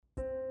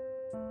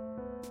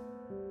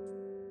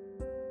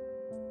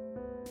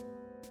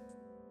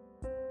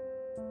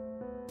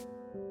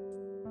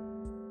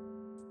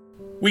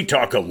We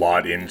talk a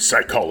lot in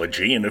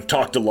psychology and have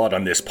talked a lot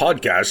on this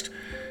podcast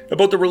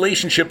about the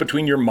relationship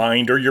between your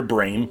mind or your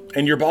brain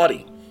and your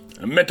body.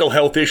 Mental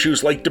health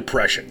issues like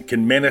depression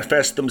can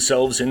manifest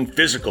themselves in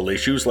physical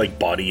issues like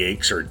body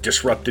aches or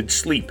disrupted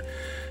sleep.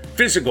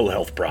 Physical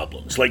health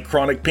problems like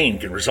chronic pain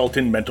can result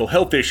in mental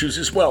health issues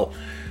as well.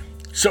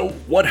 So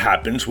what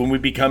happens when we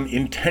become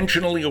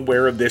intentionally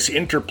aware of this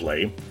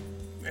interplay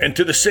and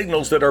to the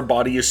signals that our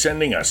body is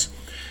sending us?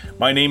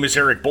 My name is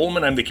Eric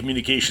Bowman. I'm the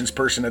communications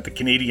person at the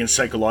Canadian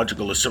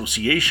Psychological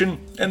Association,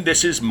 and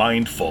this is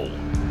Mindful.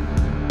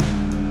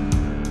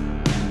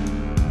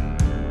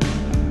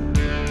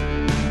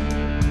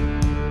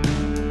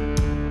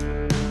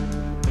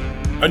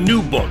 A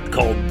new book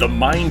called The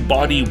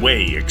Mind-Body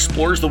Way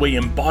explores the way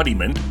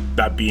embodiment,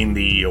 that being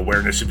the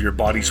awareness of your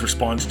body's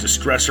response to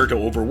stress or to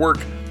overwork,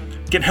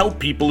 can help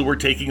people who are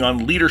taking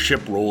on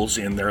leadership roles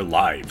in their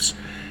lives.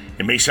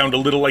 It may sound a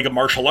little like a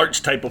martial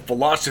arts type of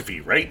philosophy,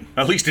 right?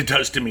 At least it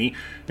does to me.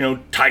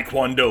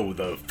 Taekwondo,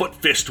 the foot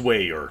fist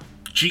way, or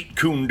Jeet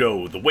Kune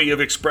Do, the way of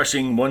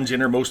expressing one's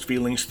innermost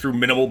feelings through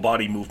minimal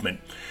body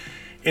movement.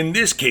 In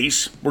this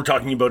case, we're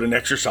talking about an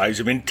exercise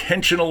of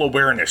intentional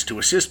awareness to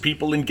assist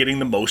people in getting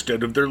the most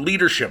out of their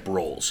leadership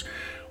roles,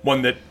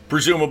 one that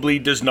presumably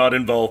does not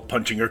involve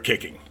punching or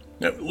kicking.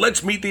 Now,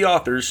 let's meet the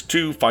authors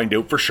to find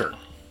out for sure.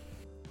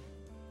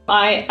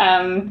 I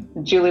am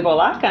Julie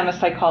Beaulac. I'm a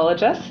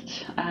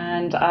psychologist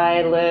and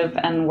I live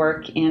and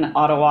work in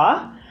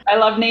Ottawa. I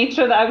love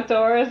nature, the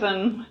outdoors,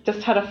 and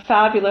just had a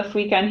fabulous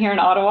weekend here in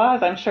Ottawa,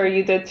 as I'm sure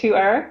you did too,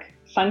 Eric.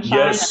 Sunshine,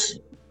 Yes.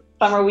 And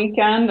summer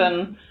weekend,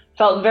 and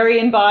felt very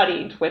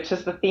embodied, which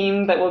is the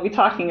theme that we'll be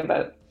talking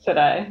about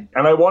today.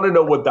 And I want to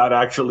know what that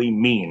actually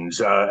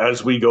means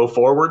as we go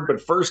forward. But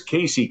first,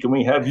 Casey, can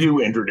we have you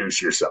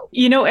introduce yourself?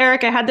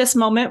 Eric, I had this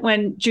moment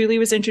when Julie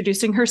was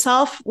introducing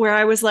herself where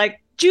I was like,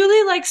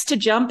 Julie likes to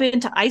jump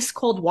into ice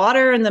cold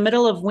water in the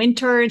middle of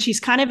winter, and she's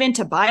kind of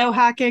into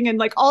biohacking, and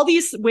like all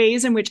these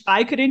ways in which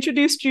I could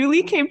introduce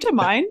Julie came to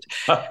mind,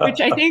 which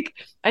I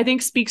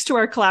think speaks to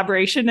our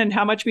collaboration and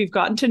how much we've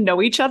gotten to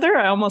know each other.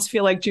 I almost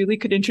feel like Julie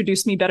could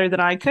introduce me better than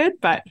I could,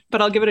 but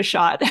I'll give it a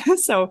shot.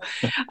 So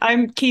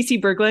I'm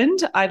Casey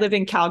Berglund. I live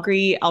in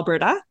Calgary,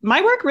 Alberta.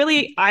 My work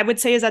really, I would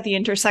say, is at the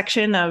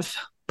intersection of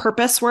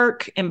purpose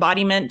work,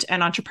 embodiment,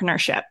 and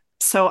entrepreneurship.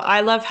 So I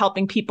love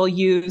helping people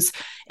use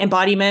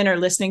embodiment or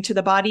listening to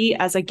the body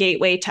as a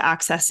gateway to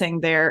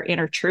accessing their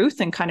inner truth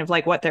and kind of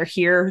like what they're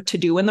here to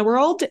do in the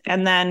world.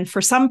 And then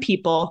for some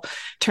people,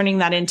 turning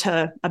that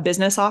into a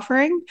business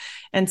offering.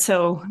 And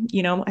so,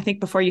 I think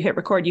before you hit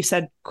record, you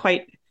said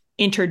quite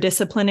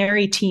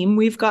interdisciplinary team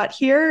we've got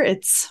here.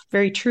 It's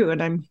very true.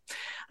 And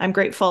I'm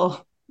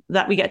grateful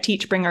that we get to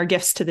each bring our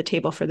gifts to the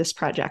table for this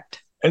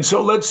project. And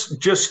so let's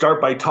just start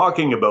by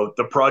talking about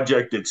the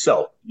project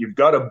itself. You've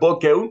got a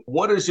book out.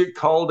 What is it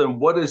called and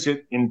what is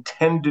it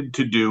intended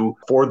to do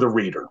for the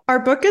reader? Our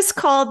book is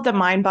called The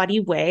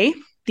Mind-Body Way,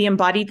 The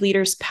Embodied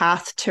Leader's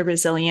Path to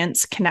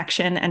Resilience,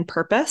 Connection, and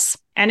Purpose.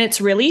 And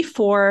it's really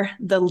for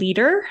the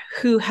leader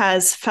who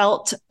has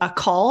felt a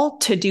call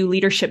to do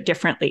leadership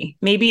differently.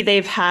 Maybe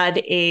they've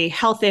had a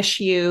health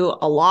issue,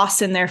 a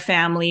loss in their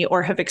family,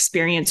 or have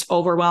experienced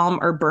overwhelm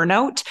or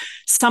burnout,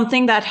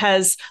 something that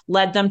has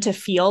led them to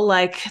feel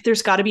like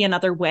there's got to be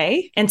another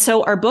way. And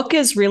so our book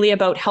is really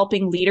about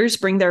helping leaders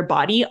bring their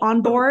body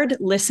on board,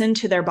 listen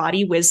to their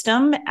body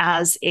wisdom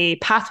as a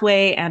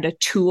pathway and a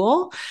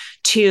tool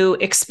to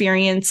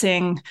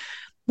experiencing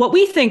what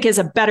we think is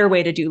a better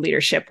way to do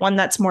leadership, one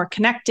that's more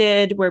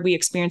connected, where we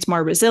experience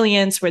more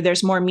resilience, where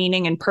there's more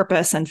meaning and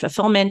purpose and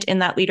fulfillment in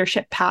that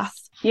leadership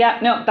path. Yeah,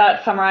 no,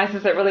 that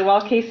summarizes it really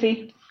well,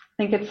 Casey.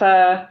 I think it's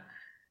a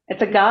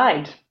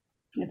guide.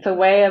 It's a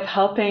way of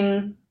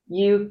helping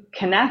you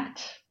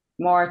connect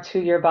more to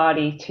your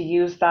body, to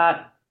use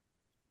that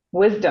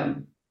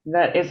wisdom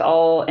that is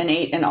all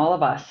innate in all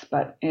of us,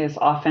 but is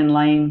often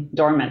lying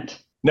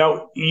dormant.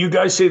 Now, you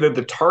guys say that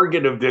the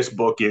target of this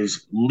book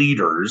is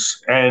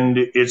leaders, and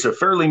it's a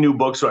fairly new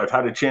book, so I've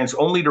had a chance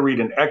only to read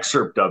an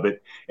excerpt of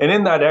it. And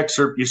in that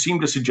excerpt, you seem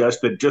to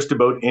suggest that just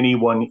about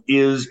anyone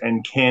is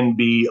and can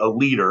be a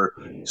leader.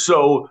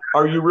 So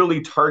are you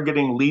really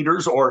targeting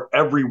leaders or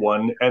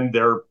everyone and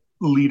their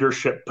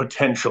leadership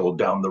potential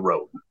down the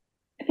road?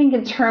 I think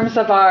in terms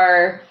of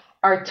our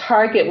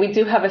target, we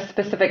do have a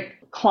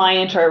specific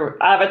client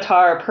or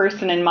avatar or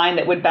person in mind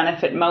that would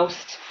benefit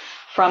most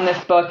from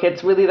this book.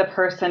 It's really the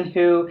person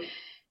who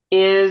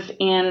is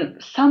in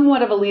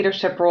somewhat of a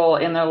leadership role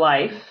in their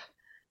life.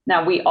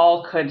 Now, we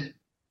all could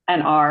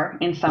and are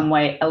in some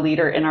way a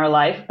leader in our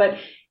life, but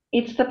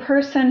it's the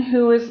person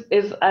who is,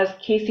 as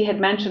Casey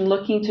had mentioned,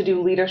 looking to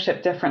do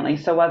leadership differently.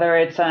 So whether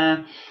it's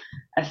a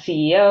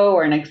CEO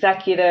or an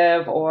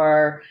executive,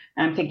 or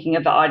I'm thinking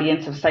of the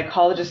audience of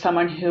psychologists,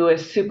 someone who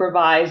is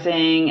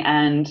supervising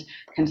and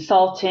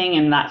consulting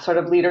in that sort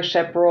of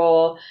leadership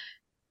role,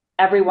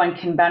 everyone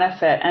can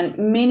benefit. And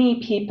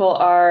many people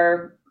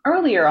are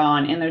earlier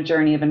on in their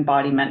journey of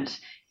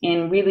embodiment,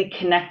 in really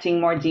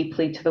connecting more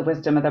deeply to the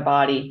wisdom of the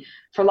body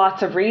for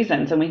lots of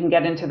reasons. And we can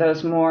get into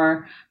those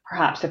more,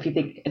 perhaps, if you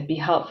think it'd be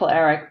helpful,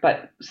 Eric.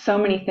 But so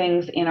many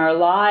things in our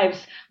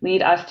lives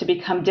lead us to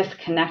become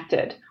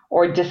disconnected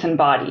or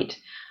disembodied,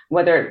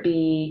 whether it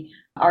be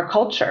our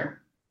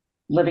culture,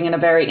 living in a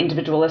very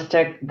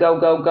individualistic go,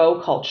 go,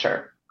 go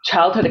culture,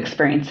 childhood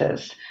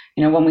experiences.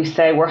 When we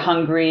say we're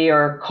hungry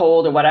or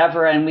cold or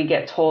whatever, and we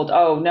get told,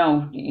 oh,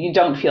 no, you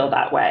don't feel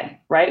that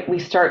way, right? We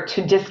start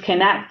to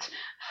disconnect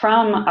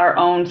from our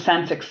own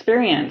sense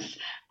experience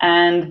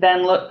and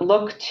then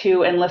look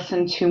to and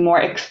listen to more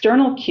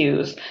external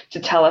cues to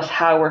tell us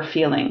how we're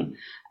feeling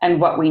and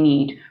what we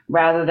need,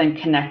 rather than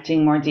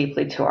connecting more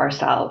deeply to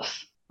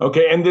ourselves.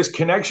 Okay, and this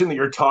connection that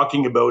you're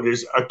talking about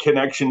is a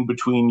connection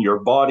between your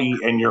body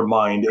and your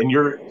mind. And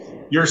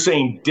you're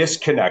saying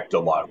disconnect a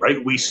lot, right?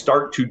 We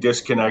start to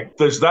disconnect.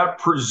 Does that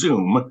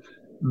presume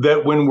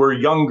that when we're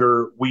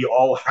younger, we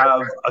all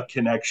have a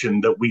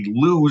connection that we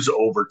lose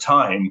over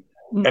time?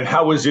 And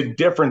how is it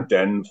different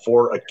then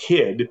for a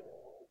kid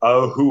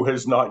who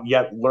has not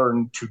yet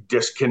learned to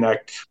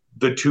disconnect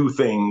the two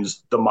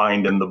things, the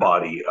mind and the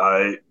body,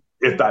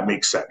 if that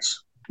makes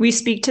sense? We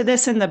speak to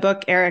this in the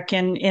book, Eric,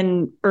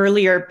 in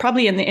earlier,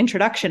 probably in the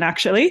introduction,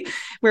 actually,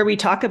 where we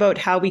talk about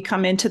how we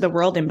come into the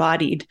world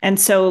embodied. And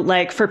so,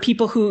 like, for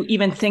people who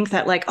even think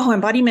that, like, oh,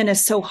 embodiment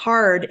is so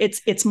hard,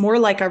 it's more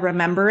like a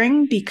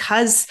remembering,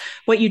 because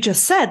what you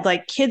just said,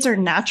 like, kids are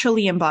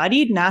naturally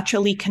embodied,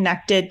 naturally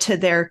connected to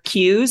their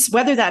cues,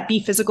 whether that be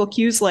physical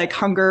cues like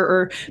hunger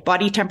or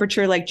body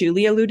temperature, like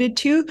Julie alluded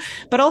to,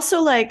 but also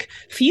like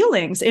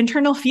feelings,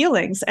 internal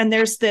feelings. And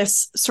there's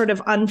this sort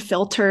of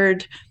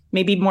unfiltered,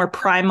 maybe more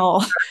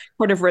primal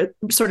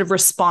sort of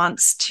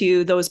response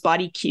to those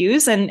body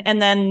cues,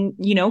 and then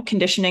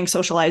conditioning,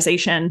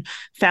 socialization,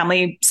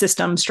 family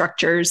system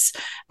structures,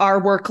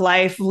 our work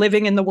life,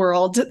 living in the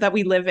world that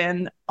we live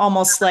in,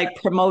 almost like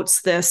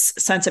promotes this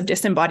sense of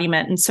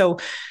disembodiment. And so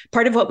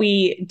part of what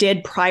we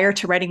did prior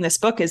to writing this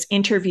book is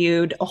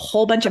interviewed a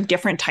whole bunch of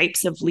different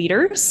types of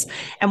leaders,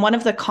 and one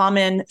of the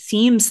common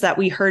themes that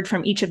we heard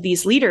from each of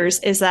these leaders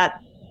is that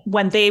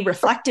when they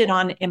reflected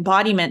on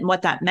embodiment and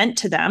what that meant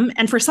to them,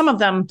 and for some of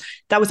them,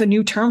 that was a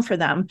new term for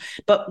them,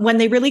 but when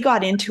they really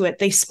got into it,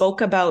 they spoke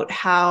about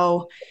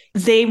how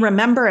they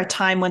remember a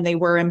time when they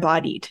were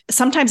embodied.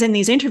 Sometimes in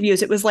these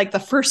interviews, it was like the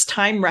first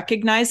time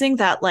recognizing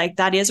that, like,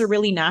 that is a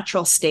really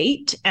natural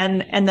state.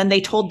 And then they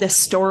told this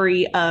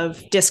story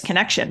of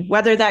disconnection,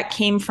 whether that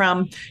came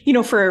from,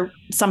 for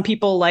some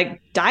people,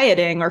 like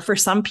dieting, or for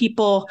some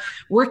people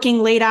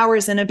working late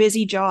hours in a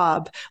busy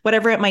job,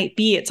 whatever it might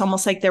be. It's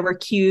almost like there were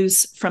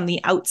cues from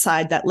the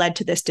outside that led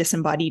to this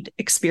disembodied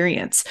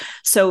experience.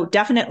 So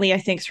definitely, I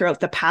think throughout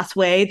the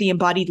pathway, the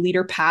embodied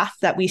leader path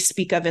that we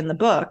speak of in the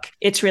book,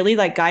 it's really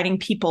like guiding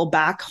people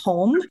back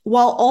home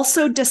while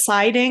also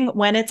deciding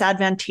when it's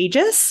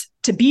advantageous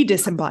to be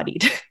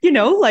disembodied,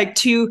 like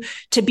to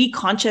be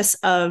conscious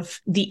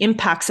of the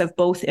impacts of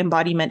both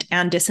embodiment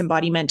and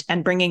disembodiment,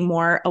 and bringing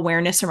more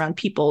awareness around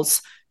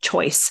people's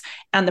choice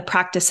and the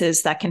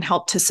practices that can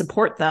help to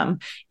support them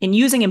in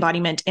using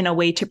embodiment in a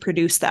way to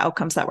produce the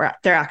outcomes that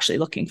they're actually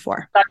looking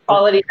for. That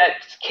quality that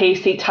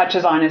Casey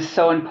touches on is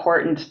so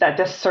important, that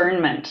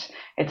discernment.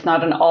 It's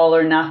not an all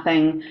or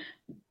nothing.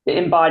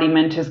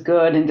 Embodiment is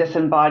good and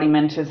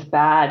disembodiment is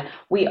bad.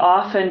 We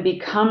often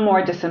become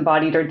more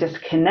disembodied or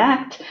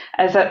disconnect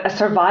as a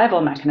survival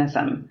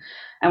mechanism.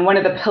 And one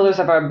of the pillars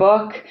of our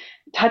book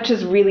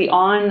touches really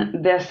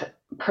on this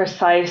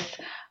precise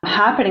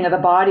happening of the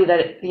body,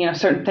 that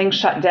certain things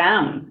shut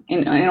down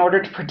in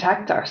order to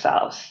protect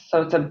ourselves.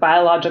 So it's a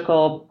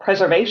biological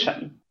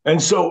preservation. And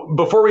so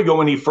before we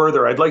go any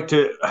further, I'd like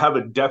to have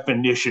a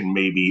definition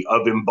maybe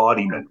of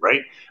embodiment,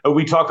 right?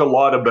 We talk a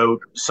lot about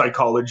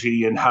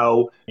psychology and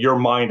how your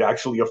mind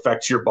actually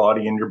affects your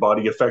body and your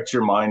body affects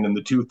your mind, and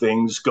the two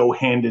things go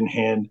hand in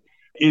hand.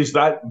 Is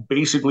that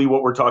basically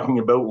what we're talking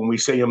about when we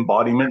say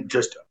embodiment,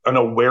 just an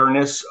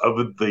awareness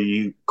of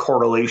the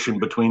correlation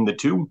between the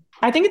two?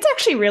 I think it's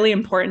actually really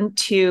important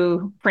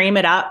to frame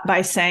it up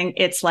by saying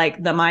it's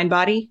like the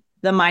mind-body.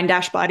 The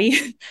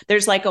mind-body,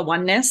 there's like a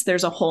oneness,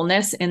 there's a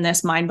wholeness in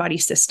this mind-body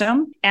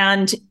system.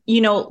 And,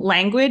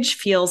 language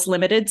feels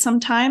limited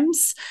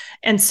sometimes.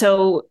 And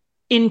so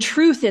in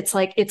truth, it's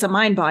like, it's a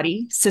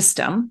mind-body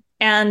system.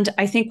 And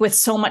I think with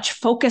so much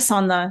focus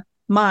on the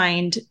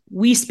mind,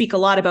 we speak a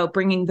lot about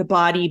bringing the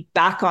body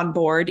back on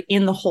board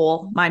in the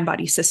whole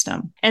mind-body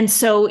system. And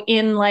so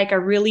in like a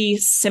really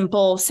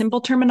simple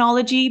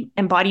terminology,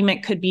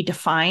 embodiment could be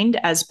defined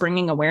as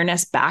bringing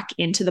awareness back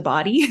into the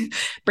body,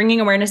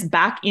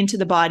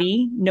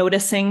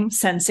 noticing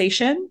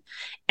sensation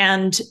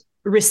and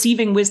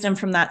receiving wisdom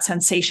from that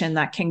sensation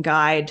that can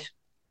guide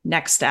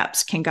next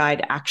steps, can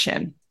guide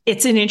action.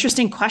 It's an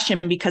interesting question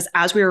because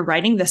as we were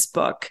writing this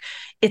book,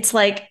 it's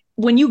like,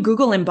 when you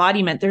Google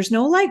embodiment, there's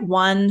no like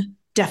one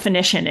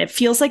definition. It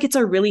feels like it's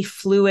a really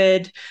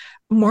fluid,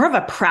 more of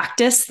a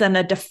practice than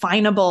a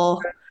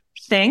definable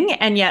thing.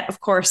 And yet,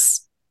 of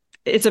course,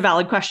 it's a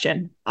valid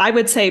question. I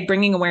would say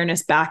bringing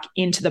awareness back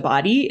into the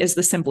body is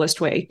the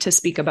simplest way to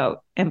speak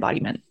about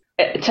embodiment.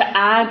 to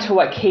add to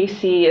what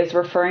Casey is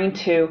referring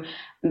to,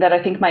 that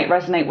I think might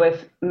resonate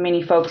with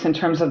many folks in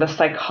terms of the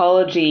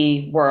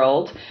psychology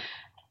world,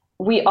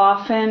 we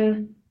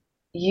often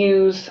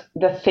use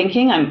the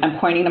thinking. I'm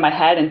pointing to my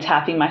head and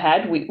tapping my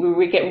head.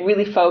 We get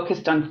really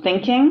focused on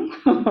thinking.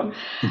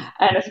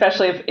 And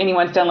especially if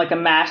anyone's done like a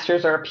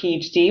master's or a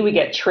PhD, we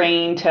get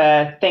trained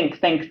to think,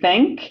 think,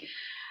 think.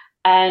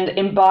 And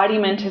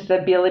embodiment is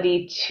the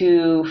ability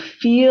to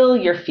feel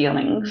your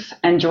feelings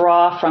and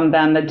draw from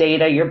them the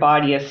data your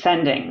body is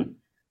sending.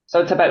 So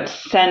it's about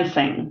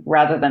sensing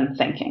rather than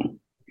thinking.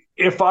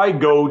 If I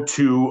go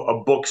to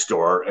a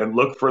bookstore and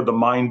look for the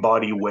Mind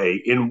Body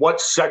Way, in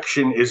what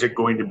section is it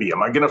going to be?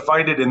 Am I going to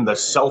find it in the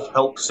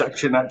self-help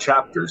section at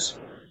Chapters?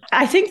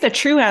 I think the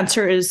true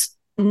answer is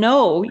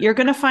no, you're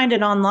going to find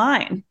it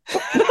online.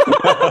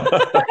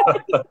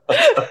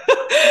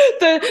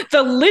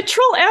 The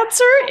literal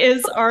answer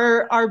is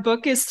our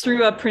book is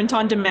through a print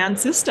on demand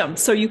system.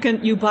 So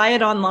you buy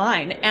it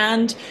online,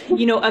 and,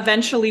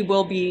 eventually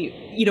we'll be,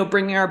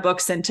 bringing our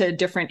books into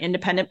different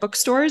independent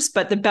bookstores.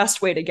 But the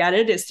best way to get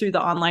it is through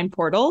the online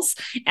portals.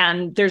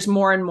 And there's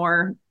more and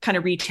more kind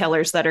of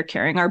retailers that are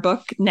carrying our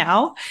book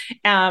now.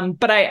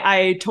 But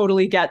I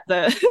totally get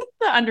the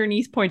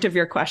underneath point of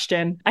your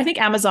question. I think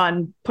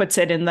Amazon puts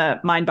it in the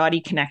mind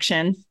body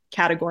connection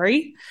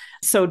category.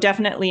 So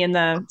definitely in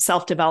the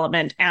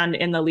self-development and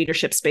in the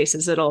leadership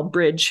spaces, it'll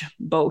bridge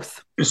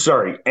both.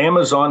 Sorry,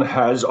 Amazon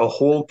has a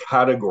whole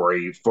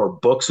category for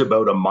books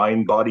about a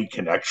mind-body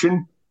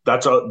connection.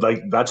 That's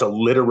a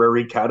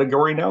literary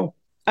category now.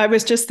 I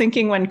was just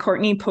thinking when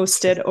Courtney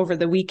posted over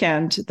the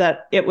weekend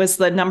that it was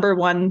the number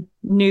one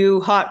new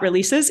hot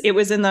releases, it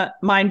was in the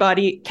mind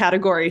body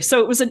category.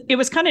 So it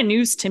was kind of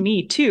news to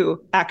me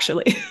too,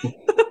 actually.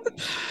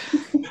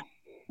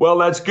 Well,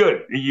 that's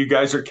good. You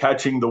guys are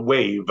catching the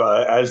wave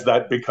as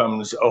that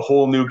becomes a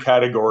whole new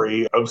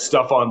category of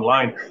stuff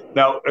online.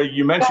 Now,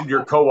 you mentioned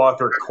your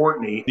co-author,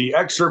 Courtney. The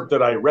excerpt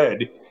that I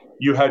read,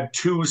 you had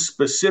two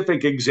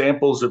specific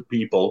examples of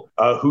people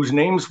whose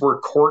names were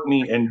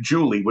Courtney and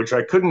Julie, which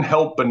I couldn't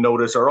help but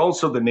notice are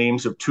also the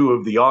names of two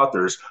of the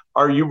authors.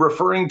 Are you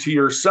referring to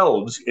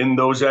yourselves in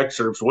those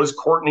excerpts? Was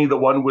Courtney the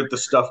one with the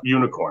stuffed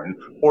unicorn?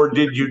 Or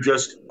did you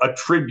just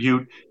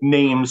attribute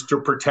names to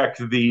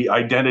protect the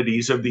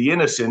identities of the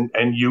innocent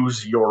and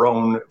use your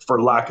own, for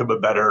lack of a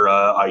better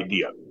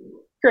idea?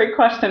 Great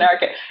question,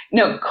 Eric.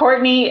 No,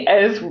 Courtney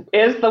is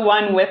the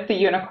one with the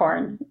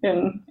unicorn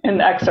in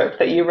the excerpt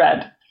that you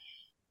read.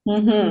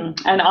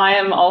 Mm-hmm. And I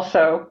am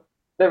also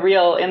the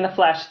real in the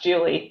flesh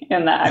Julie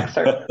in the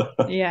excerpt.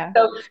 Yeah.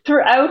 So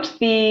throughout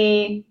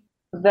the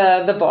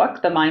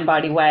book, The Mind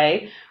Body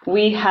Way,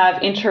 we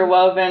have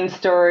interwoven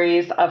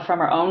stories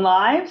from our own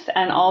lives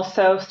and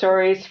also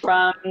stories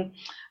from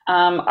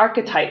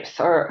archetypes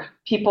or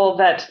people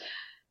that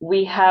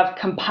we have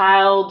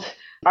compiled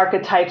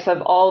archetypes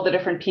of all the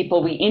different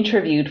people we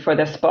interviewed for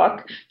this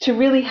book to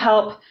really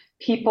help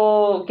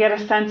people get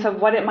a sense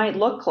of what it might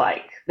look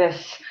like,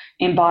 this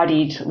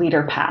embodied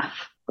leader path.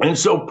 And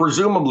so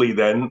presumably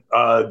then,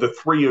 the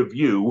three of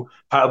you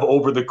have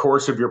over the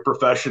course of your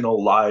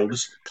professional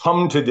lives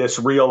come to this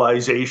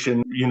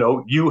realization,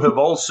 you have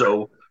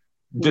also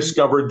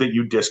discovered that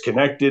you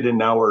disconnected and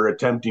now are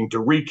attempting to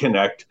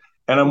reconnect.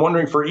 And I'm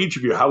wondering for each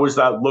of you, how has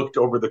that looked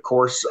over the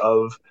course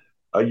of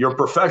your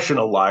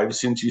professional lives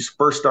since you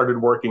first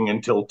started working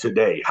until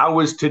today? How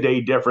is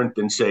today different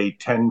than, say,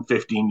 10,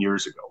 15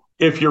 years ago?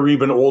 If you're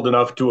even old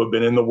enough to have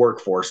been in the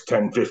workforce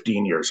 10,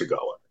 15 years ago.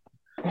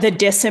 The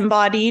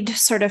disembodied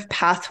sort of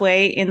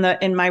pathway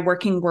in my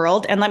working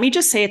world. And let me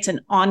just say it's an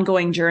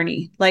ongoing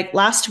journey. Like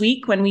last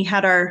week when we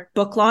had our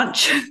book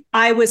launch,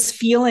 I was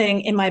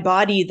feeling in my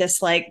body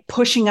this like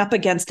pushing up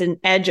against an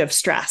edge of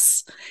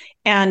stress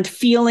and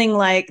feeling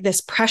like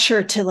this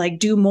pressure to like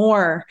do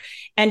more.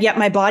 And yet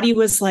my body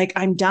was like,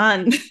 I'm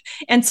done.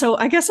 And so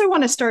I guess I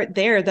want to start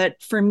there,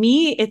 that for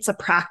me, it's a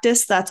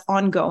practice that's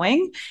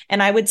ongoing.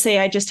 And I would say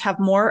I just have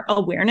more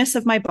awareness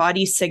of my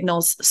body's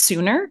signals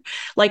sooner.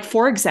 Like,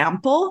 for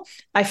example,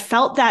 I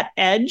felt that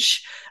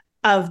edge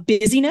of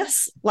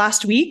busyness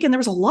last week, and there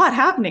was a lot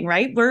happening,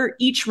 right? We're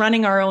each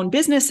running our own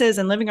businesses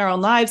and living our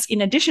own lives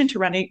in addition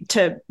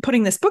to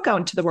putting this book out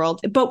into the world.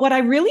 But what I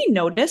really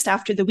noticed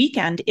after the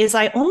weekend is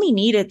I only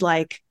needed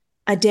like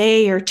a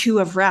day or two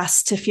of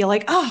rest to feel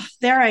like, oh,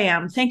 there I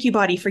am. Thank you,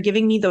 body, for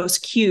giving me those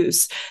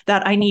cues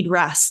that I need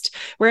rest.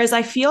 Whereas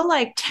I feel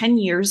like 10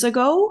 years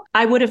ago,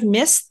 I would have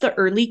missed the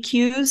early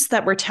cues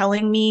that were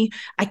telling me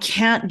I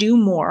can't do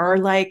more or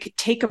like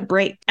take a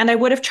break. And I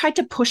would have tried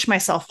to push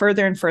myself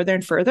further and further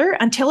and further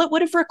until it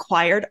would have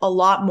required a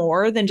lot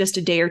more than just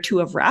a day or two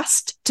of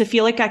rest to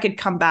feel like I could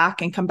come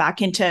back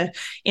into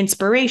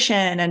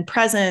inspiration and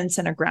presence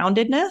and a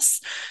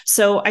groundedness.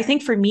 So I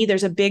think for me,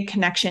 there's a big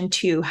connection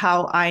to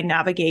how I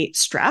navigate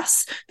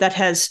stress that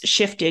has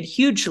shifted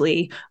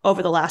hugely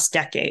over the last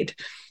decade.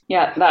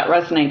 Yeah, that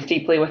resonates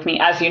deeply with me,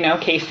 as you know,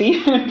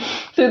 Casey,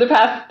 through the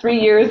past 3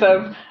 years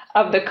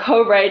of the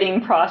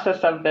co-writing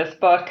process of this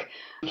book.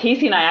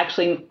 Casey and I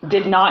actually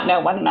did not know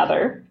one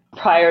another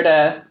prior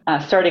to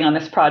starting on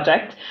this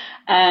project.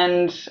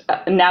 And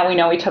now we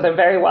know each other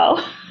very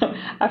well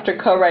after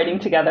co-writing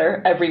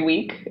together every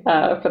week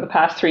for the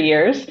past 3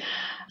 years.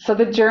 So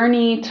the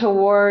journey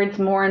towards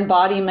more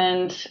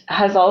embodiment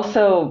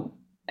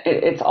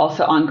it's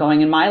also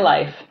ongoing in my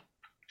life.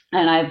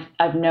 And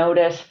I've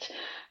noticed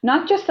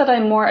not just that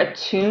I'm more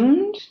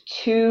attuned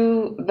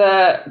to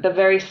the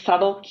very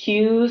subtle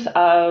cues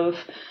of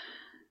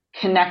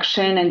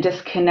connection and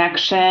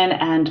disconnection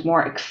and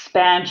more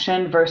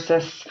expansion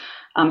versus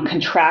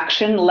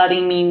contraction,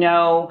 letting me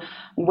know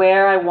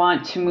where I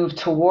want to move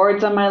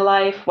towards in my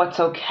life, what's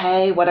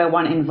okay, what I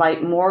want to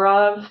invite more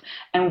of,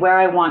 and where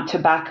I want to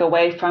back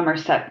away from or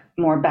set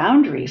more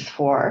boundaries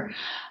for.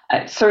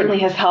 It certainly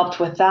has helped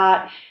with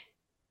that.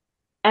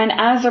 And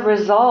as a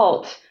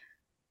result,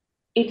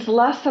 it's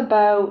less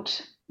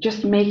about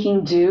just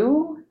making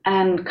do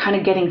and kind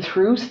of getting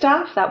through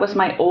stuff. That was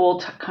my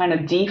old kind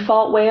of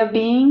default way of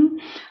being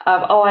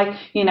of,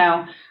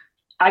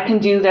 I can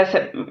do this.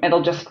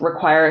 It'll just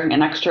require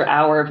an extra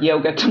hour of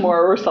yoga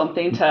tomorrow or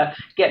something to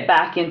get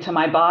back into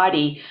my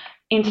body.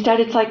 Instead,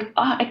 it's like,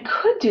 I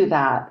could do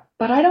that,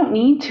 but I don't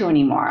need to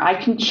anymore.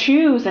 I can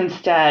choose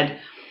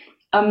instead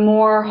a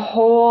more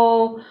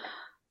whole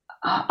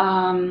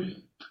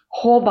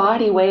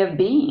body way of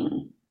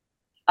being,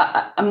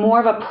 a more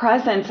of a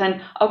presence.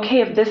 And okay,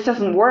 if this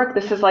doesn't work,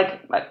 this is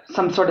like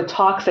some sort of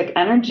toxic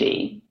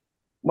energy,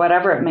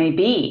 whatever it may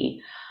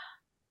be.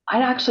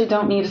 I actually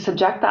don't need to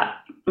subject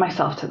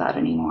myself to that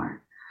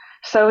anymore.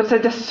 So it's a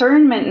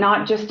discernment,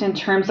 not just in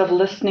terms of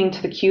listening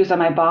to the cues of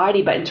my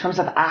body, but in terms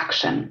of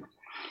action.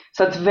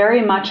 So it's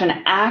very much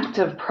an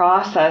active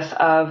process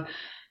of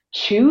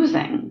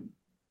choosing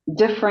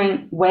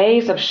different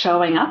ways of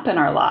showing up in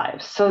our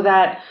lives so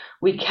that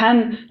we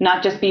can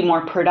not just be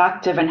more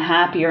productive and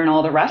happier and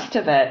all the rest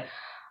of it,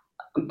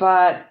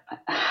 but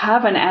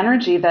have an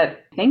energy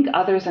that I think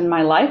others in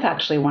my life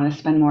actually want to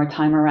spend more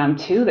time around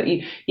too, that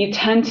you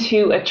tend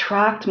to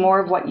attract more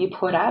of what you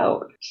put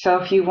out. So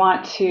if you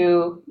want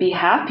to be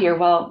happier,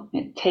 well,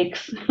 it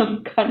takes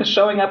kind of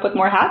showing up with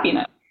more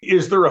happiness.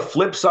 Is there a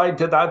flip side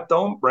to that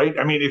though, right?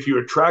 I mean, if you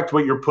attract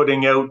what you're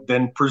putting out,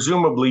 then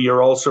presumably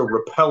you're also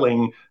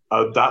repelling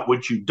that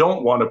which you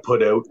don't want to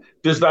put out.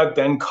 Does that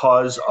then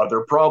cause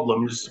other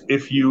problems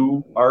if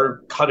you are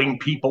cutting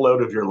people out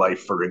of your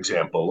life, for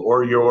example,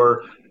 or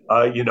you're,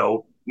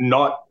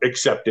 not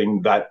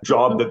accepting that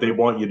job that they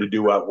want you to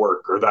do at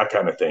work or that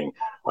kind of thing?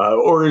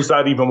 Or is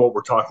that even what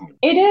we're talking about?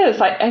 It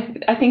is.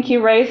 I think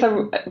you raise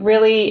a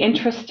really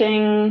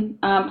interesting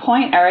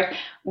point, Eric.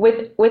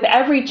 With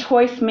every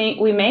choice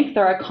we make,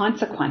 there are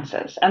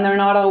consequences, and they're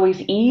not always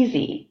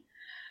easy.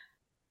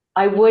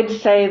 I would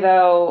say,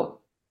 though,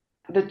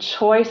 the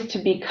choice to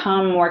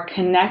become more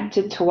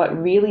connected to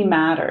what really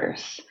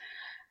matters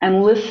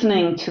and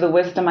listening to the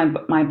wisdom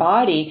of my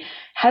body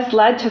has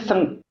led to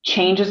some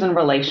changes in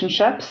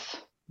relationships,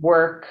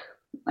 work,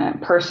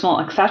 personal,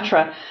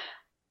 etc.,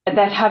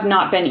 that have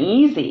not been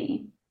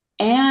easy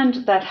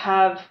and that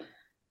have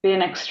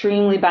been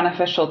extremely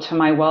beneficial to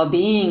my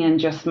well-being and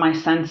just my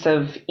sense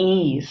of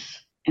ease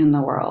in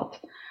the world.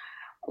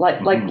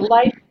 Like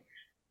life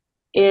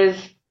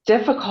is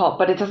difficult,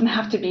 but it doesn't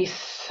have to be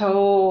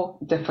so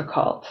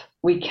difficult.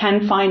 We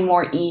can find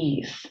more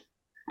ease.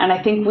 And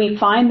I think we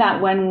find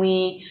that when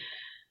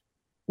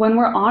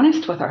we're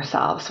honest with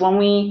ourselves, when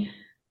we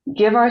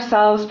give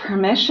ourselves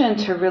permission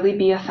to really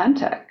be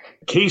authentic.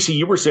 Casey,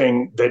 you were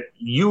saying that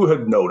you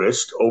have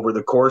noticed over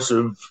the course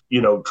of,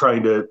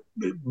 trying to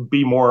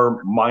be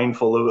more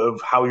mindful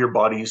of how your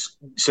body's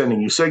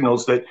sending you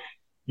signals, that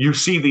you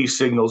see these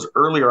signals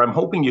earlier. I'm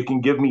hoping you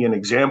can give me an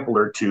example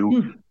or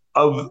two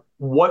of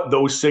what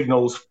those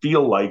signals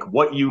feel like,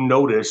 what you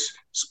notice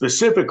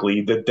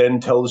specifically that then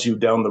tells you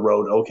down the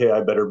road, okay,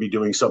 I better be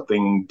doing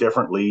something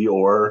differently,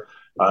 or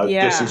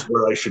this is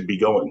where I should be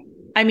going.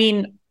 I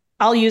mean,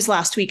 I'll use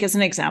last week as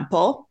an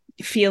example,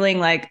 feeling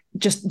like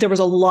just there was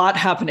a lot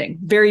happening,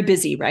 very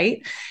busy,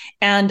 right?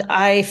 And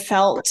I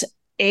felt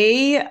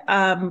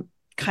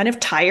kind of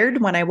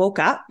tired when I woke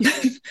up,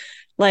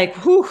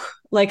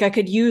 like I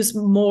could use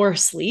more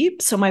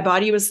sleep. So my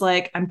body was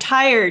like, I'm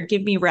tired,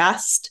 give me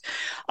rest.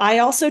 I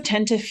also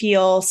tend to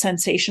feel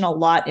sensation a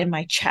lot in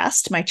my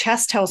chest. My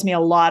chest tells me a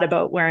lot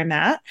about where I'm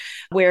at,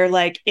 where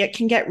like it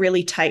can get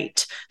really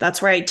tight.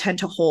 That's where I tend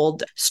to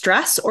hold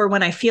stress, or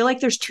when I feel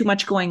like there's too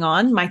much going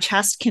on, my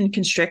chest can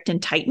constrict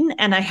and tighten,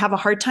 and I have a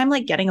hard time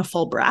like getting a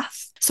full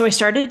breath. So I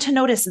started to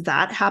notice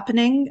that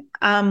happening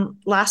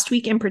last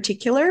week in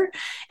particular.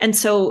 And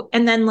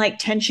then like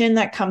tension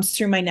that comes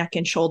through my neck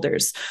and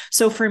shoulders.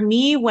 So for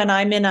me, when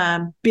I'm in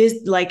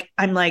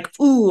I'm like,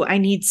 ooh, I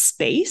need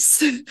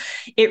space.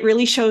 It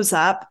really shows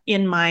up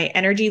in my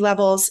energy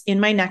levels,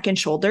 in my neck and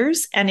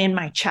shoulders, and in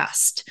my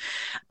chest.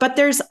 But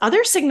there's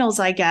other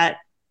signals I get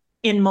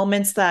in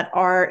moments that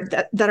are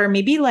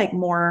maybe like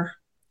more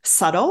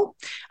subtle.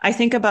 I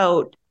think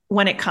about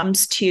when it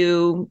comes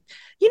to,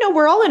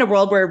 we're all in a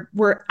world where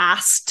we're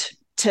asked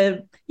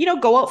to,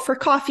 go out for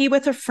coffee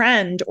with a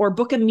friend or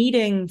book a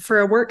meeting for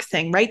a work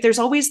thing, right? There's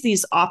always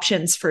these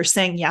options for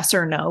saying yes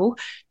or no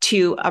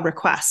to a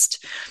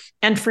request.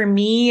 And for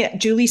me,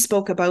 Julie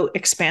spoke about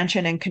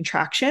expansion and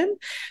contraction.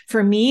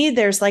 For me,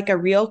 there's like a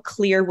real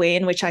clear way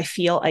in which I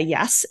feel a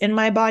yes in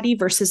my body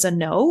versus a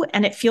no.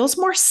 And it feels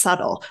more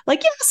subtle.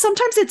 Like, yeah,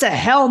 sometimes it's a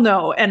hell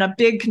no and a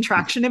big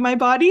contraction in my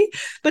body.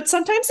 But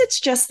sometimes it's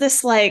just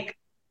this like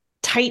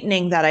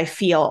tightening that I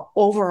feel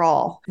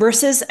overall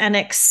versus an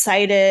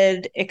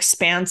excited,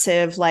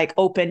 expansive, like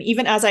open.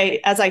 Even as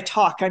I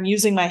talk, I'm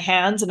using my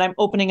hands and I'm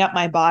opening up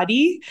my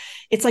body.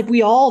 It's like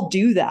we all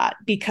do that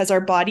because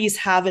our bodies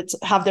have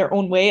their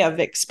own way of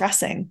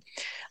expressing.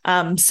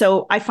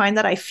 So I find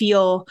that I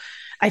feel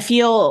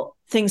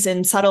things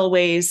in subtle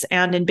ways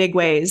and in big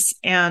ways.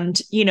 And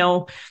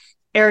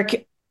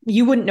Eric,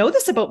 you wouldn't know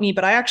this about me,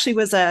 but I actually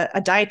was a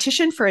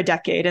dietitian for a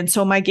decade. And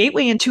so my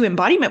gateway into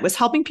embodiment was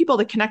helping people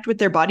to connect with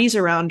their bodies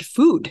around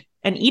food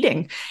and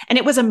eating. And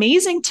it was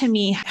amazing to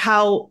me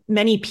how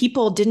many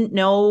people didn't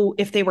know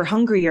if they were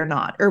hungry or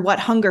not, or what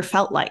hunger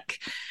felt like.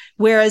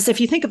 Whereas if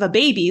you think of a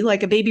baby,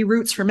 like a baby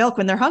roots for milk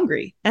when they're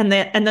hungry and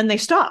then they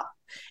stop.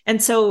 And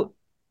so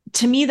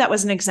to me, that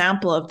was an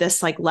example of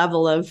this like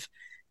level of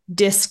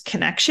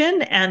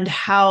disconnection and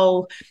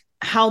how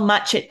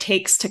much it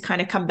takes to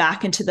kind of come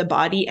back into the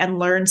body and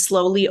learn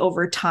slowly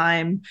over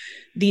time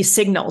these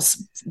signals,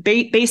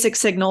 basic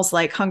signals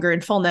like hunger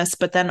and fullness,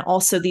 but then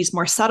also these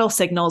more subtle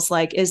signals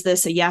like, is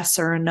this a yes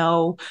or a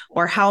no?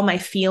 Or how am I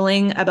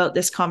feeling about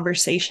this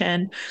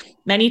conversation?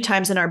 Many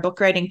times in our book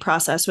writing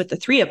process with the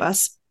three of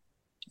us,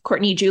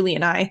 Courtney, Julie,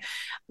 and I,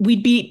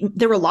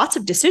 there were lots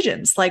of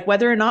decisions, like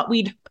whether or not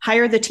we'd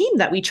hire the team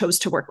that we chose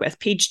to work with,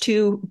 Page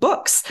 2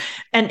 books.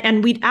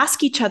 And we'd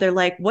ask each other,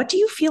 like, what do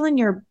you feel in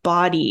your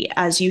body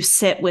as you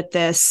sit with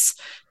this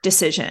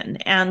decision?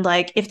 And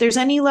like, if there's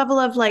any level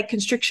of like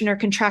constriction or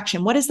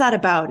contraction, what is that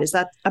about? Is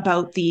that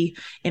about the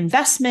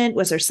investment?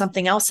 Was there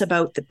something else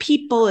about the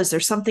people? Is there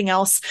something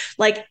else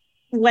like,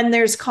 when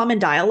there's common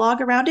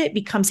dialogue around it, it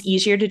becomes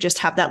easier to just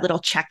have that little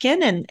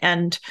check-in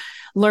and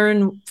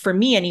learn, for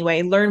me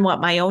anyway, learn what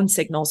my own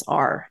signals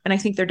are. And I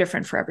think they're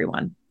different for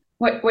everyone.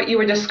 What you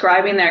were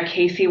describing there,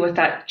 Casey, with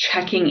that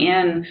checking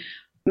in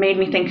made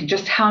me think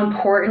just how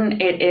important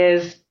it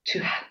is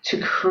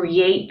to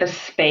create the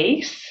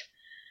space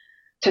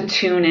to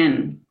tune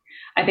in.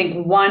 I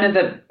think one of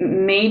the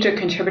major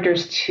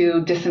contributors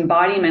to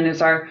disembodiment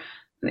is our,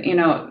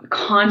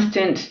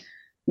 constant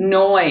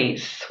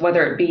noise,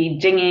 whether it be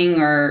dinging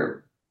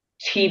or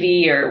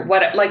TV or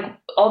what, like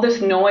all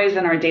this noise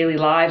in our daily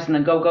lives and the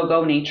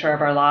go nature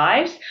of our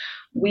lives.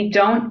 We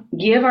don't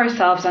give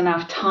ourselves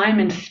enough time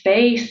and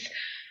space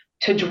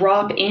to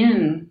drop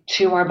in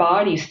to our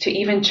bodies, to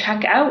even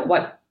check out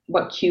what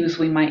cues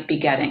we might be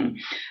getting.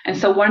 And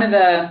so one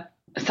of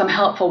some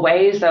helpful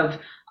ways of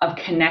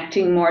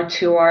connecting more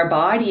to our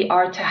body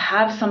are to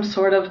have some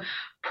sort of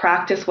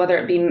practice, whether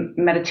it be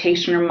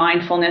meditation or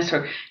mindfulness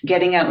or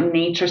getting out in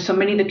nature. So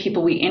many of the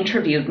people we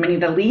interviewed, many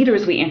of the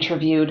leaders we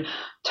interviewed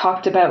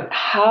talked about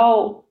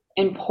how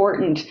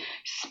important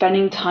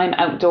spending time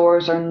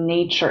outdoors or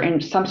nature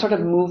in some sort of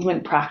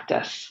movement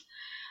practice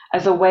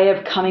as a way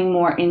of coming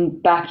more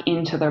back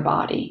into their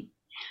body.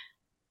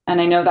 And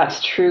I know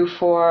that's true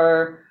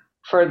for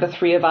the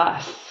three of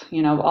us.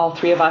 All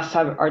three of us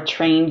are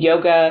trained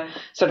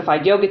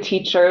certified yoga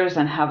teachers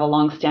and have a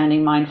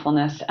long-standing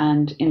mindfulness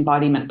and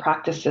embodiment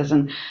practices.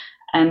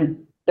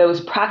 And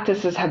those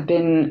practices have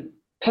been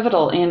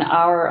pivotal in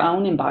our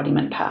own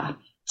embodiment path.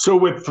 So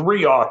with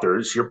three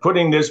authors, you're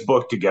putting this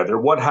book together.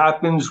 What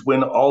happens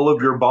when all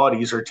of your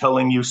bodies are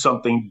telling you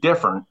something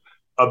different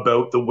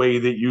about the way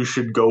that you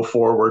should go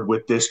forward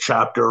with this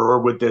chapter or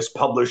with this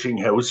publishing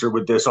house or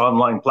with this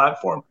online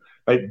platform?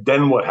 Right?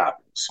 Then what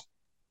happens?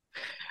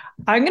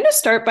 I'm going to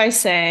start by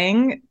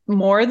saying,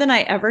 more than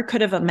I ever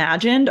could have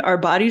imagined, our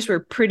bodies were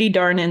pretty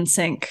darn in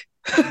sync.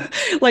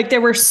 Like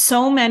there were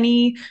so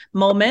many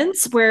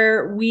moments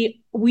where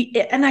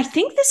and I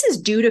think this is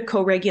due to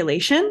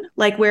co-regulation,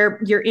 like where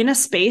you're in a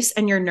space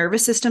and your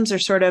nervous systems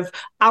are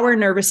our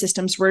nervous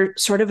systems were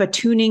sort of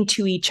attuning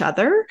to each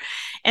other.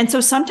 And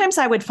so sometimes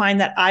I would find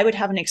that I would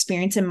have an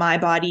experience in my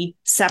body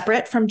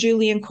separate from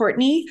Julie and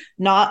Courtney,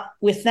 not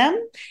with them.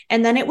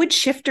 And then it would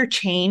shift or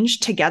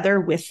change together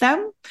with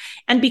them.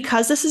 And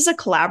because this is a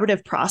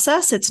collaborative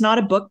process, it's not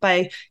a book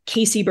by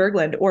Casey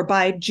Berglund or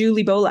by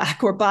Julie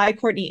Beaulac or by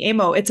Courtney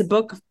Amo. It's a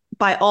book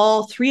by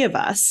all three of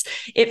us.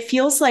 It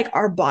feels like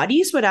our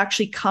bodies would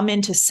actually come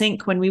into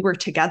sync when we were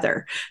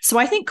together. So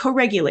I think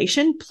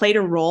co-regulation played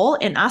a role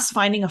in us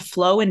finding a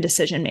flow in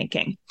decision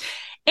making.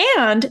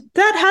 And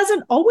that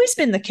hasn't always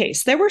been the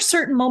case. There were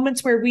certain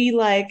moments where we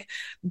like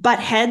butt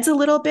heads a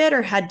little bit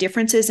or had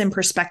differences in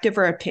perspective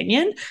or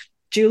opinion.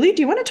 Julie,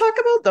 do you want to talk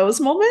about those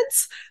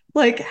moments?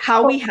 Like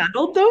how we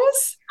handled those?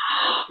 Is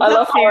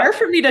that fair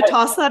for me to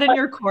toss that in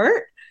your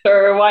court?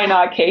 Sure, why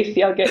not,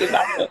 Casey? I'll get you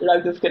back.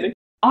 I'm just kidding.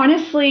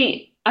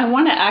 Honestly, I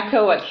want to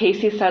echo what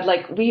Casey said.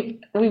 Like we've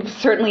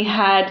certainly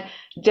had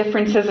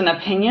differences in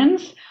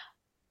opinions,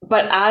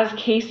 but as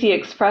Casey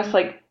expressed,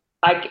 like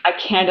I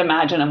can't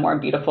imagine a more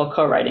beautiful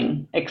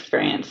co-writing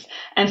experience.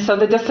 And so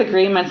the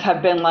disagreements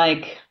have been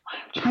like,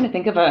 I'm trying to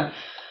think of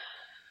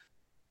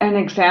An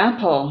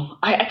example.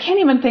 I can't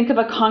even think of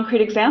a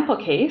concrete example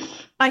case.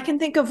 I can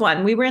think of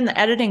one. We were in the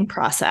editing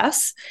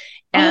process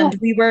Oh, and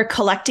we were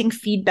collecting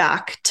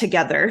feedback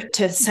together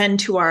to send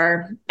to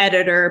our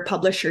editor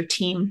publisher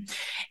team.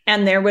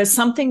 And there was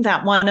something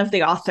that one of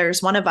the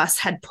authors, one of us,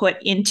 had put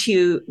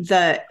into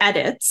the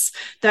edits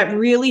that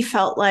really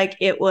felt like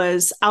it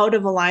was out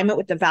of alignment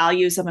with the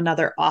values of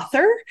another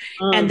author.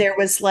 And mm, there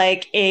was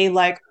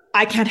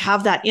I can't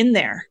have that in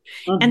there.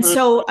 And mhm.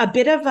 so a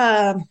bit of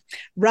a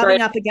Right.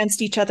 rubbing up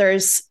against each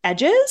other's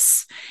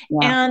edges.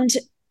 Yeah. And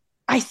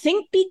I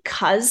think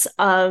because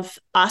of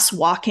us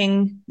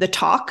walking the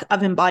talk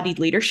of embodied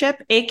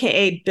leadership,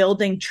 aka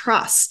building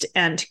trust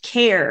and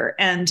care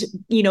and,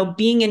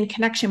 being in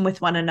connection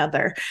with one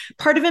another,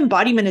 part of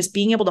embodiment is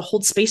being able to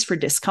hold space for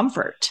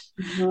discomfort.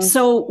 Mhm.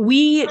 So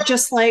we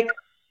just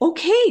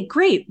okay,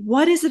 great.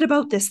 What is it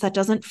about this that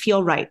doesn't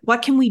feel right?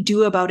 What can we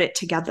do about it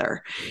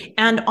together?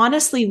 And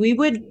honestly, we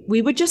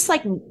would just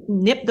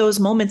nip those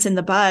moments in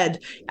the bud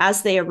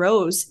as they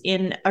arose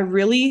in a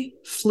really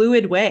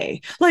fluid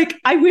way.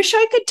 I wish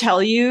I could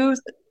tell you,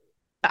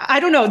 I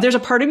don't know, there's a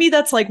part of me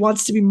that's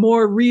wants to be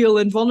more real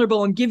and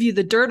vulnerable and give you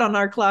the dirt on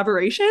our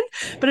collaboration,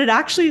 but it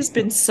actually has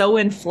been so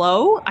in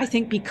flow, I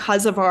think,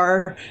 because of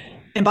our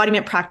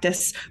embodiment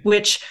practice,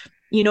 which,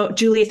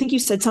 Julie, I think you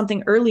said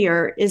something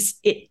earlier, is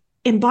it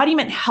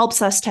embodiment helps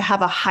us to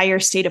have a higher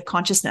state of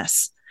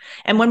consciousness.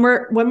 And when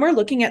we're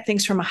looking at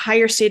things from a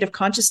higher state of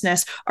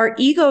consciousness, our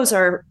egos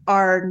are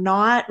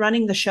not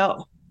running the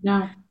show.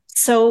 No.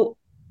 So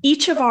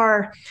each of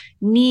our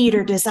need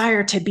or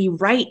desire to be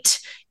right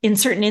in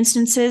certain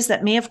instances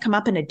that may have come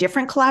up in a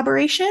different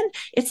collaboration,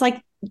 it's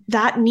like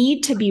that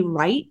need to be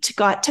right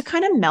got to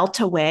kind of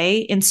melt away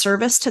in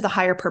service to the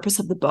higher purpose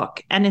of the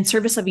book and in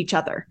service of each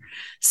other.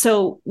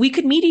 So we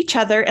could meet each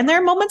other, and there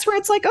are moments where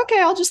it's like, okay,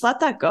 I'll just let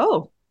that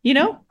go.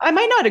 I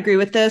might not agree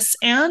with this,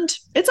 and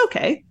it's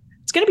okay.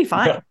 It's going to be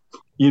fine.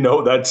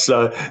 That's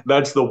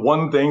the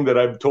one thing that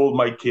I've told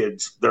my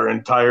kids their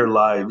entire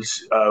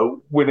lives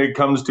when it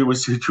comes to a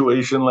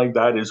situation like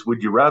that is,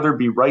 would you rather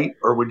be right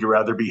or would you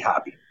rather be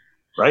happy?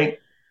 Right?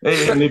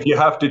 And if you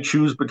have to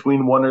choose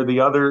between one or the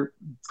other,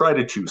 try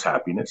to choose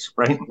happiness,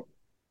 right?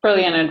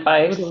 Brilliant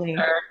advice, Totally.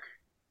 Eric.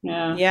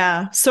 Yeah.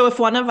 Yeah. So if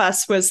one of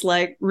us was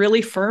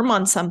really firm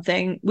on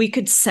something, we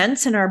could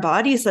sense in our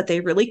bodies that they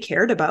really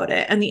cared about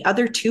it. And the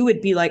other two would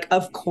be like,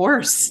 of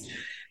course,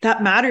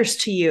 that matters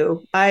to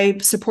you. I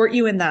support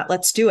you in that.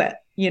 Let's do it.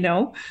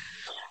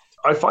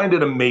 I find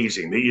it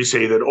amazing that you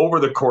say that over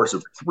the course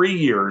of 3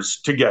 years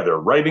together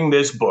writing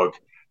this book,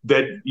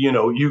 that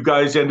you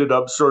guys ended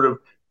up sort of,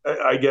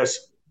 I guess,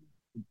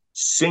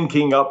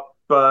 syncing up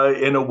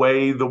in a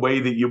way, the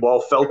way that you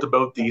all felt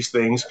about these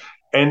things.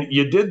 And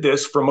you did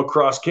this from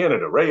across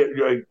Canada, right?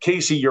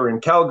 Casey, you're in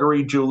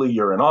Calgary. Julie,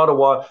 you're in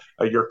Ottawa.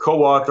 Your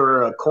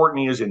co-author,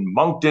 Courtney, is in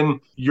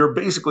Moncton. You're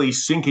basically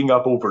syncing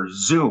up over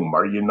Zoom,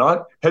 are you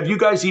not? Have you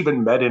guys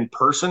even met in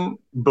person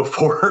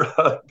before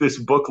this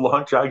book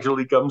launch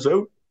actually comes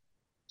out?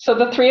 So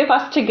the three of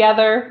us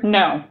together,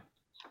 no.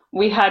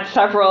 We had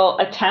several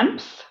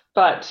attempts,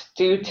 but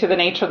due to the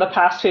nature of the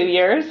past few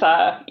years,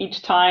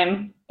 each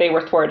time they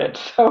were thwarted.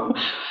 So,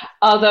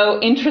 although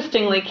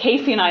interestingly,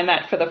 Casey and I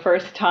met for the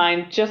first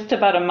time just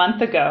about a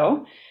month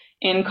ago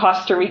in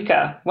Costa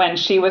Rica when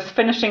she was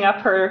finishing up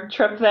her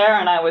trip there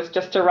and I was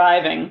just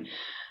arriving.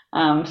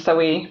 So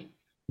we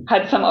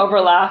had some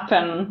overlap,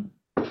 and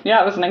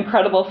yeah, it was an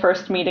incredible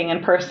first meeting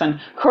in person.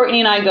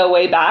 Courtney and I go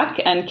way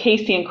back, and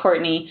Casey and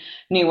Courtney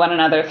knew one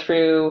another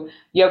through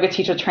yoga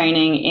teacher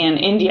training in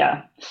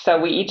India. So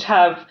we each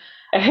have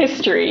a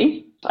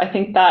history. I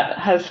think that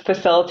has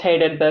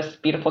facilitated this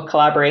beautiful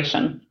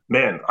collaboration.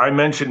 Man, I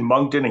mentioned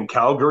Moncton and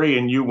Calgary,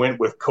 and you went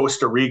with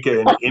Costa Rica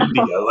and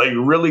India, like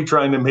really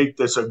trying to make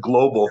this a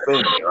global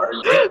thing,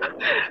 aren't you?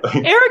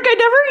 Eric, I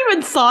never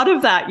even thought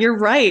of that. You're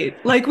right.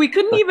 We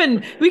couldn't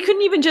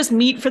even just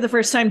meet for the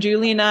first time,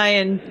 Julie and I,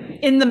 and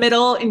in the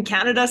middle in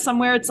Canada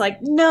somewhere. It's like,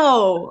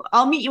 no,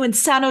 I'll meet you in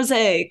San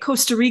Jose,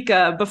 Costa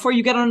Rica before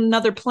you get on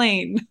another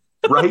plane.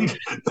 Right?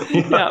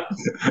 Yeah.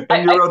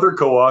 And your other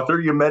co-author,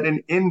 you met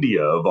in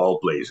India, of all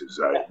places.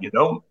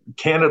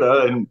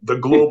 Canada and the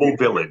global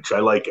village. I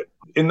like it.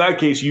 In that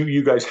case,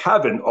 you guys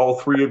haven't, all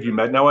three of you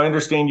met. Now, I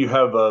understand you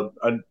have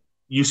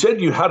you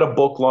said you had a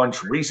book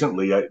launch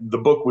recently. The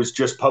book was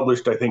just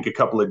published, I think, a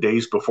couple of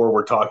days before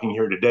we're talking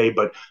here today.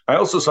 But I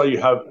also saw you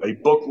have a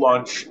book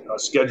launch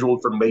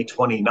scheduled for May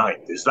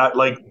 29th. Is that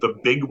like the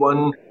big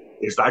one?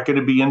 Is that going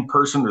to be in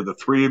person? Or the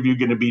three of you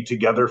going to be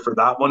together for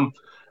that one?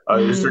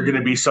 Is there going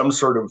to be some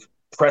sort of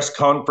press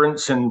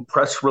conference and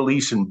press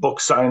release and book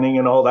signing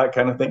and all that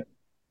kind of thing?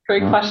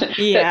 Great question.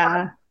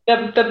 Yeah.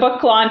 The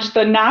book launch,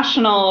 the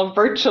national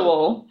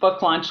virtual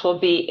book launch will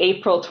be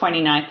April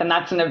 29th, and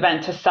that's an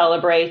event to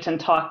celebrate and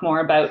talk more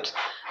about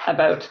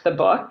the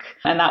book,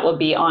 and that will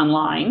be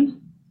online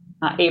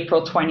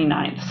April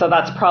 29th. So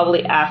that's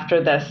probably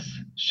after this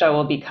show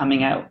will be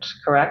coming out,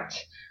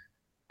 correct,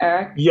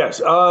 Eric?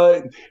 Yes.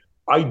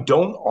 I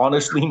don't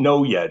honestly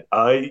know yet.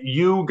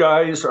 You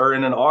guys are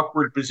in an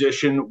awkward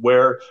position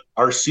where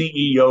our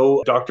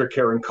CEO, Dr.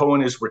 Karen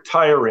Cohen, is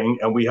retiring,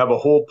 and we have a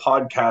whole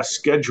podcast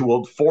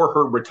scheduled for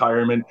her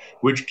retirement,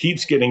 which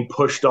keeps getting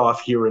pushed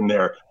off here and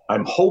there.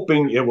 I'm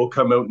hoping it will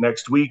come out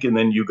next week, and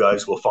then you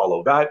guys will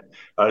follow that.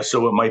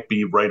 So it might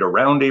be right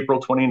around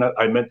April 29th.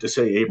 I meant to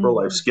say April.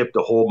 I've skipped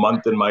a whole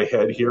month in my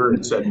head here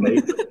and said May.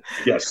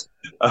 Yes.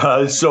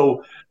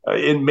 So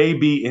it may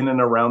be in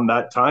and around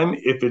that time.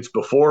 If it's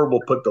before,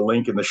 we'll put the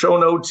link in the show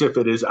notes. If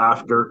it is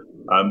after,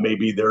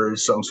 maybe there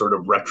is some sort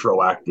of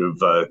retroactive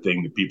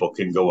thing that people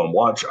can go and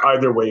watch.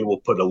 Either way, we'll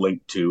put a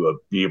link to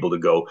be able to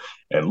go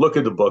and look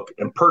at the book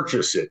and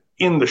purchase it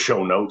in the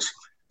show notes.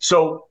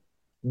 So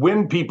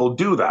when people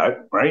do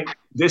that, right,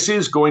 this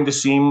is going to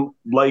seem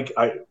like,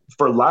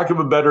 for lack of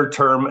a better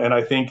term, and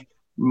I think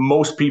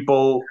most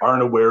people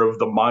aren't aware of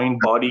the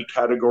mind-body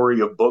category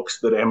of books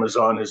that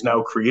Amazon has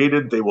now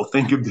created. They will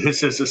think of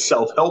this as a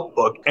self-help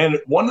book. And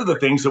one of the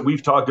things that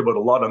we've talked about a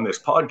lot on this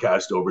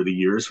podcast over the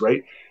years,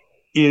 right,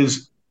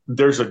 is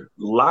there's a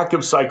lack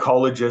of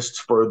psychologists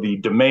for the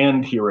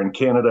demand here in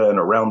Canada and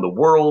around the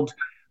world.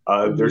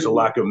 There's a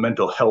lack of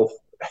mental health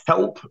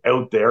help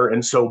out there.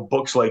 And so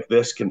books like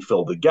this can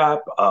fill the gap.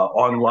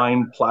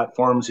 Online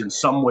platforms in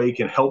some way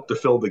can help to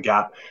fill the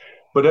gap.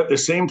 But at the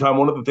same time,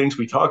 one of the things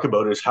we talk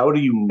about is how do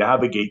you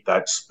navigate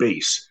that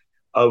space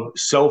of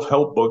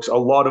self-help books, a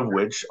lot of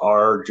which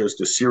are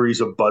just a series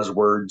of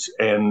buzzwords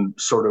and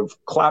sort of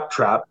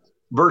claptrap,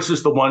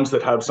 versus the ones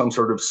that have some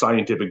sort of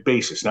scientific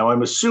basis. Now,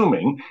 I'm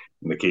assuming,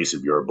 in the case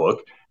of your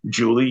book,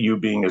 Julie, you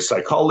being a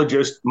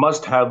psychologist,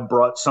 must have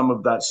brought some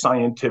of that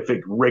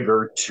scientific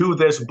rigor to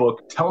this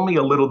book. Tell me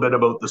a little bit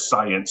about the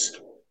science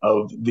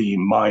of the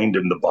mind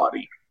and the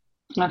body.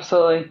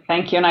 Absolutely.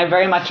 Thank you. And I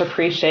very much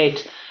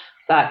appreciate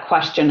that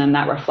question and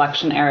that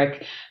reflection,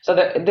 Eric. So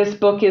this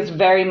book is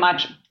very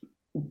much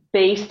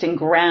based and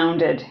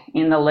grounded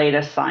in the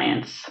latest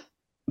science,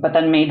 but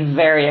then made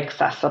very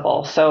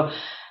accessible. So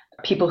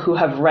people who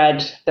have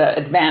read the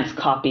advanced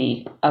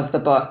copy of the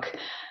book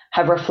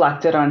have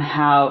reflected on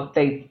how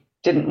they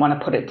didn't want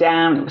to put it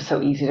down. It was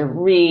so easy to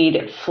read,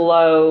 it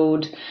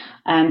flowed,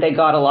 and they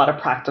got a lot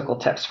of practical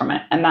tips from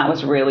it. And that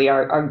was really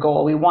our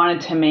goal. We wanted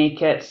to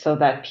make it so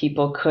that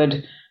people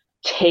could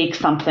take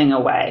something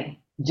away,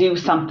 do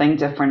something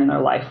different in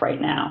their life right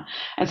now.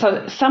 And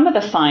so some of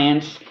the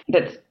science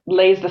that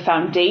lays the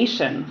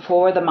foundation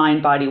for the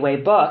Mind Body Way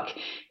book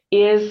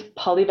is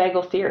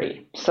polyvagal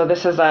theory. So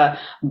this is a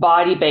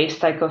body-based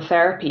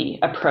psychotherapy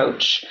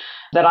approach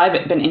that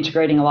I've been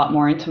integrating a lot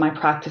more into my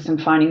practice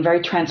and finding very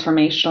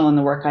transformational in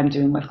the work I'm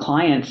doing with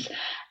clients.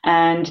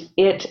 And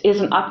it is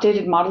an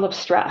updated model of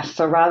stress.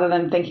 So rather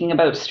than thinking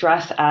about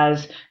stress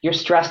as you're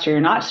stressed or you're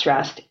not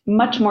stressed,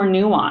 much more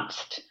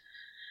nuanced.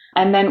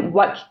 And then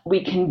what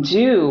we can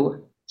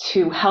do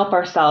to help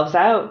ourselves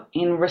out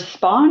in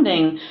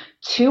responding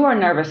to our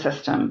nervous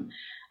system,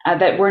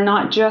 that we're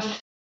not just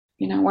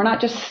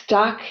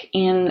stuck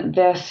in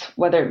this,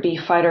 whether it be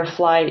fight or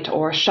flight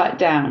or shut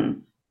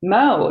down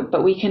mode,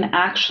 but we can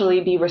actually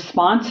be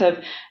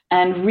responsive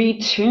and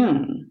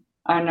retune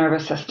our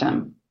nervous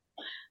system.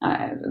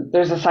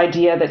 There's this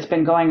idea that's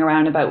been going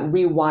around about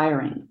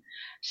rewiring.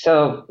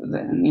 So,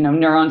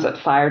 neurons that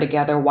fire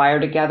together, wire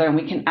together, and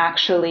we can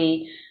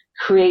actually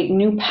create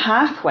new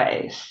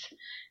pathways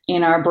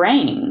in our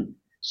brain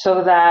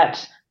so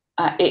that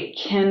it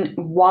can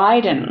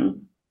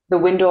widen the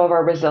window of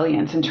our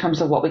resilience in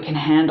terms of what we can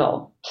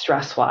handle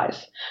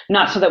stress-wise.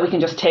 Not so that we can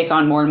just take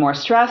on more and more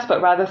stress,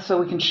 but rather so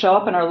we can show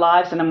up in our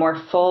lives in a more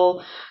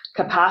full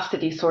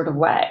capacity sort of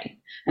way.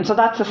 And so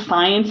that's the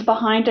science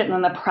behind it, and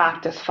then the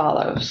practice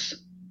follows.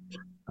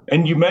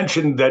 And you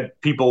mentioned that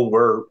people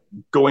were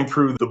going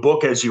through the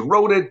book as you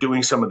wrote it,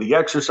 doing some of the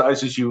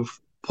exercises. You've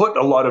put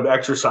a lot of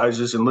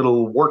exercises and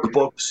little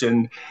workbooks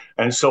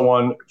and so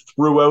on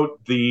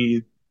throughout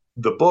the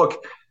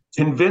book.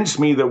 Convince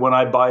me that when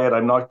I buy it,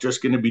 I'm not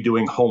just going to be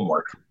doing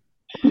homework.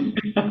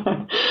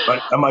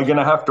 But am I going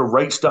to have to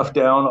write stuff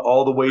down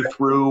all the way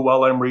through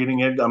while I'm reading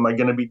it? Am I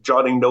going to be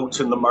jotting notes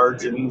in the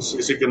margins?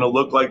 Is it going to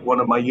look like one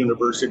of my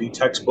university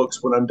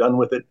textbooks when I'm done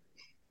with it?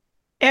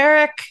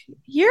 Eric,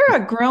 you're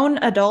a grown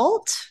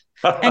adult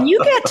and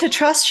you get to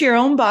trust your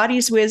own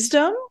body's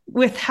wisdom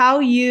with how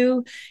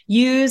you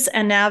use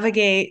and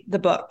navigate the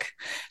book.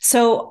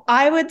 So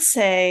I would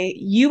say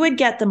you would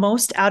get the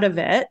most out of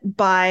it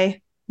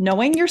by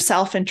knowing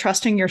yourself and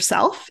trusting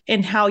yourself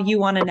in how you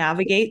want to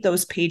navigate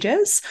those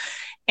pages.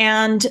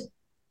 And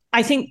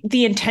I think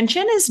the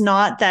intention is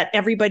not that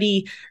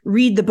everybody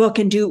read the book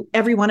and do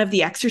every one of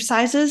the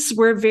exercises.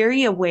 We're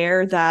very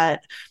aware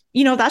that,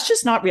 that's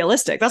just not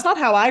realistic. That's not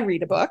how I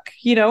read a book.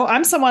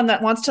 I'm someone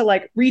that wants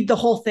to read the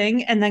whole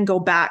thing and then go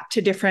back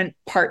to different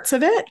parts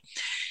of it.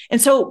 And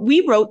so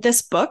we wrote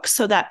this book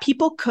so that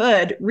people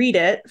could read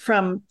it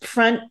from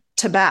front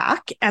to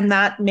back, and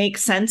that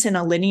makes sense in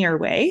a linear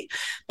way.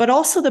 But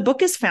also the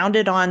book is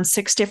founded on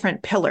 6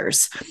 different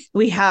pillars.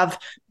 We have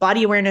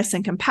body awareness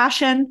and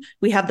compassion.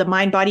 We have the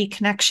mind-body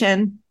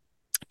connection,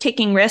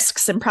 taking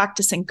risks and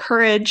practicing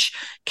courage,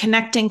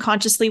 connecting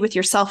consciously with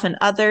yourself and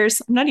others.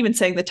 I'm not even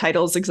saying the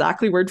title is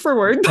exactly word for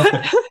word,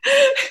 but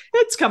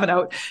it's coming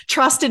out.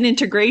 Trust and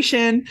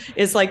integration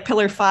is like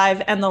pillar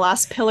 5. And the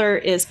last pillar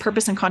is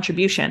purpose and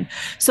contribution.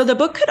 So the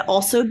book could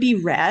also be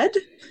read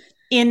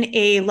in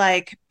a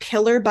like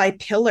pillar by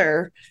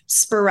pillar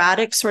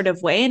sporadic sort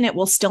of way, and it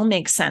will still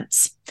make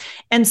sense.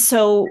 And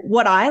so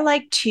what I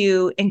like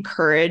to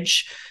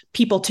encourage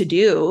people to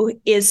do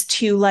is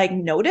to like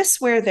notice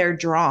where they're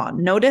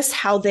drawn, notice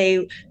how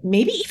they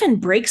maybe even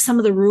break some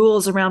of the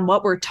rules around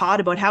what we're taught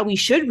about how we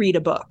should read a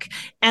book,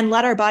 and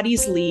let our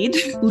bodies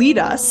lead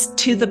us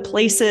to the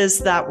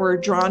places that we're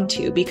drawn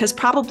to, because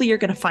probably you're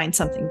going to find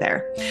something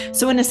there.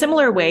 So in a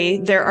similar way,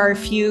 there are a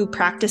few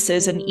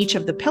practices in each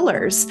of the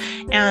pillars.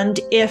 And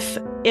if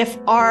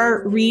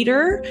our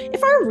reader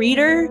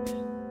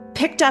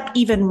picked up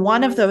even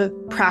one of the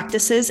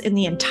practices in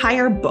the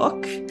entire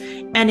book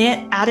and it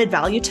added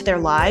value to their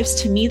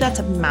lives, to me, that's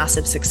a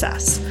massive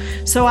success.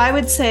 So I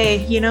would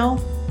say,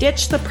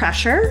 ditch the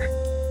pressure,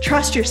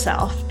 trust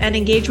yourself, and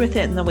engage with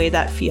it in the way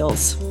that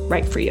feels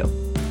right for you.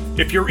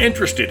 If you're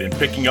interested in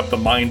picking up The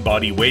Mind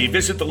Body Way,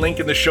 visit the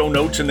link in the show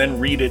notes and then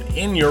read it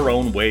in your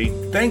own way.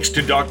 Thanks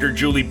to Dr.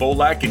 Julie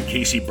Beaulac and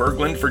Casey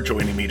Berglund for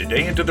joining me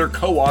today, and to their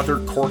co-author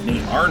Courtney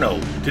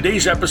Arno.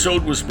 Today's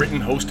episode was written,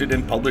 hosted,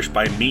 and published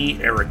by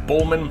me, Eric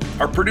Bowman.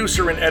 Our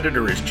producer and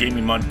editor is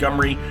Jamie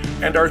Montgomery,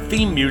 and our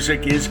theme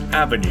music is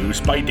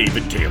Avenues by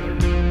David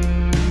Taylor.